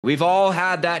We've all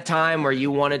had that time where you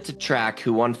wanted to track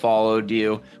who unfollowed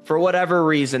you for whatever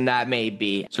reason that may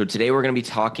be. So today we're going to be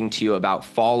talking to you about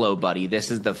Follow Buddy.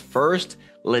 This is the first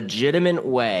legitimate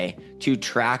way to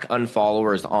track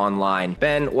unfollowers online.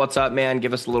 Ben, what's up, man?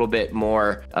 Give us a little bit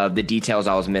more of the details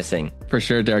I was missing. For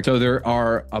sure, Derek. So there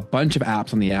are a bunch of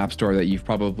apps on the App Store that you've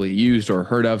probably used or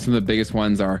heard of. Some of the biggest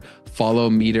ones are Follow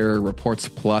Meter, Reports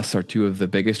Plus are two of the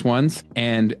biggest ones.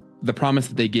 And the promise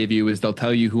that they give you is they'll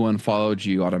tell you who unfollowed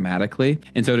you automatically.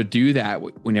 And so to do that,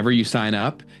 whenever you sign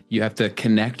up, you have to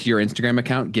connect your Instagram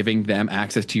account, giving them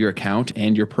access to your account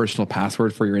and your personal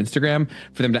password for your Instagram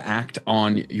for them to act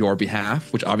on your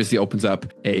behalf, which obviously opens up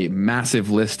a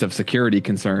massive list of security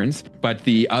concerns. But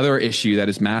the other issue that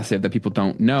is massive that people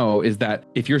don't know is that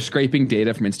if you're scraping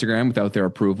data from Instagram without their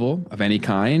approval of any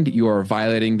kind, you are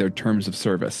violating their terms of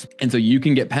service. And so you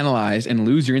can get penalized and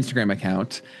lose your Instagram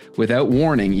account without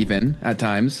warning, even at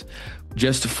times,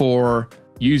 just for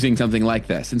using something like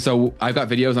this. And so I've got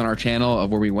videos on our channel of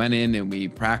where we went in and we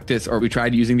practiced or we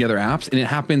tried using the other apps, and it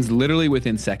happens literally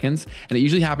within seconds. And it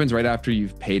usually happens right after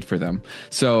you've paid for them.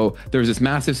 So there's this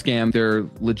massive scam. They're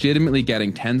legitimately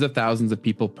getting tens of thousands of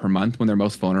people per month when they're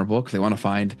most vulnerable because they want to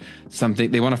find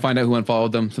something. They want to find out who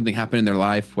unfollowed them, something happened in their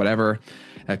life, whatever.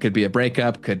 It could be a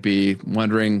breakup, could be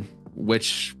wondering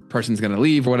which person's going to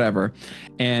leave or whatever.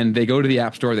 And they go to the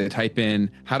App Store, they type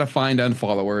in how to find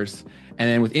unfollowers. And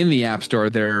then within the App Store,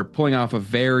 they're pulling off a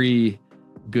very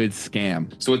good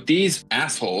scam. So what these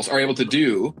assholes are able to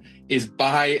do is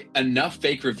buy enough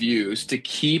fake reviews to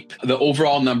keep the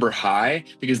overall number high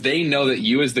because they know that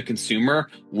you as the consumer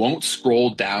won't scroll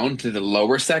down to the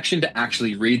lower section to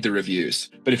actually read the reviews.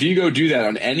 But if you go do that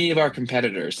on any of our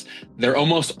competitors, they're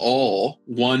almost all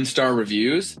 1-star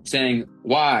reviews saying,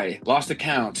 why? Lost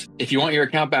account. If you want your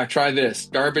account back, try this.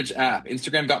 Garbage app.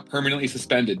 Instagram got permanently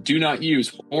suspended. Do not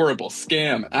use. Horrible.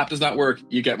 Scam. App does not work.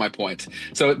 You get my point.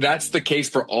 So that's the case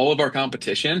for all of our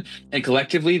competition. And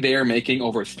collectively, they are making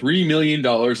over $3 million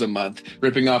a month,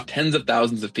 ripping off tens of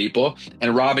thousands of people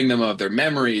and robbing them of their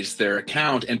memories, their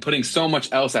account, and putting so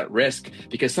much else at risk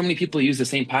because so many people use the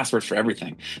same password for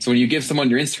everything. So when you give someone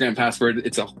your Instagram password,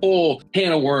 it's a whole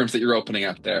can of worms that you're opening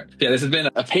up there. Yeah, this has been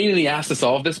a pain in the ass to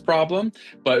solve this problem,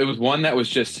 but it was one that was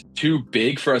just too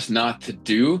big for us not to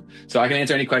do. So I can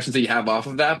answer any questions that you have off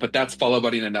of that, but that's Follow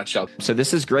Buddy in a nutshell. So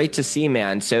this is great to see,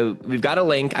 man. So we've got a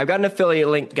link. I've got an affiliate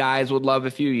link, guys. Would love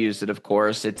if you use it, of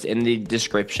course. It's in the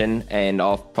description and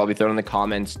I'll probably throw it in the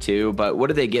comments too. But what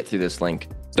do they get through this link?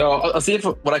 So I'll see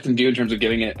what I can do in terms of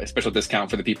giving it a special discount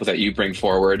for the people that you bring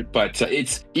forward. But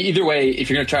it's either way, if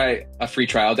you're going to try a free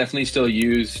trial, definitely still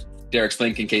use Derek's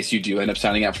link in case you do end up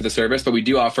signing up for the service. But we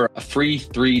do offer a free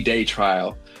 3-day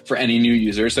trial for any new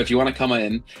users. So if you want to come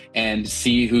in and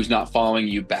see who's not following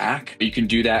you back, you can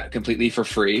do that completely for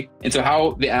free. And so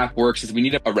how the app works is we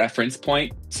need a reference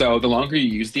point. So the longer you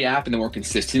use the app and the more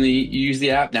consistently you use the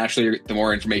app, naturally, the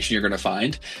more information you're going to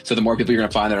find. So the more people you're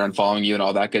going to find that are unfollowing you and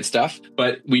all that good stuff.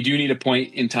 But we do need a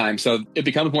point in time. So it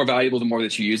becomes more valuable the more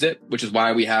that you use it, which is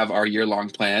why we have our year-long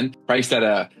plan priced at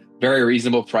a very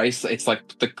reasonable price. It's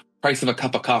like the price of a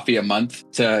cup of coffee a month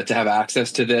to have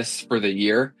access to this for the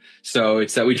year. So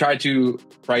it's we try to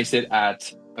price it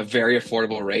at a very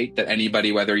affordable rate that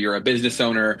anybody, whether you're a business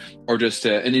owner or just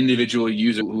an individual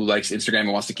user who likes Instagram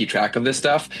and wants to keep track of this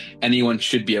stuff, anyone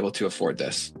should be able to afford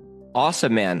this.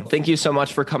 Awesome, man. Thank you so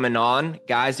much for coming on.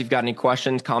 Guys, if you've got any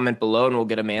questions, comment below and we'll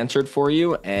get them answered for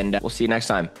you. And we'll see you next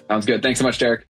time. Sounds good. Thanks so much, Derek.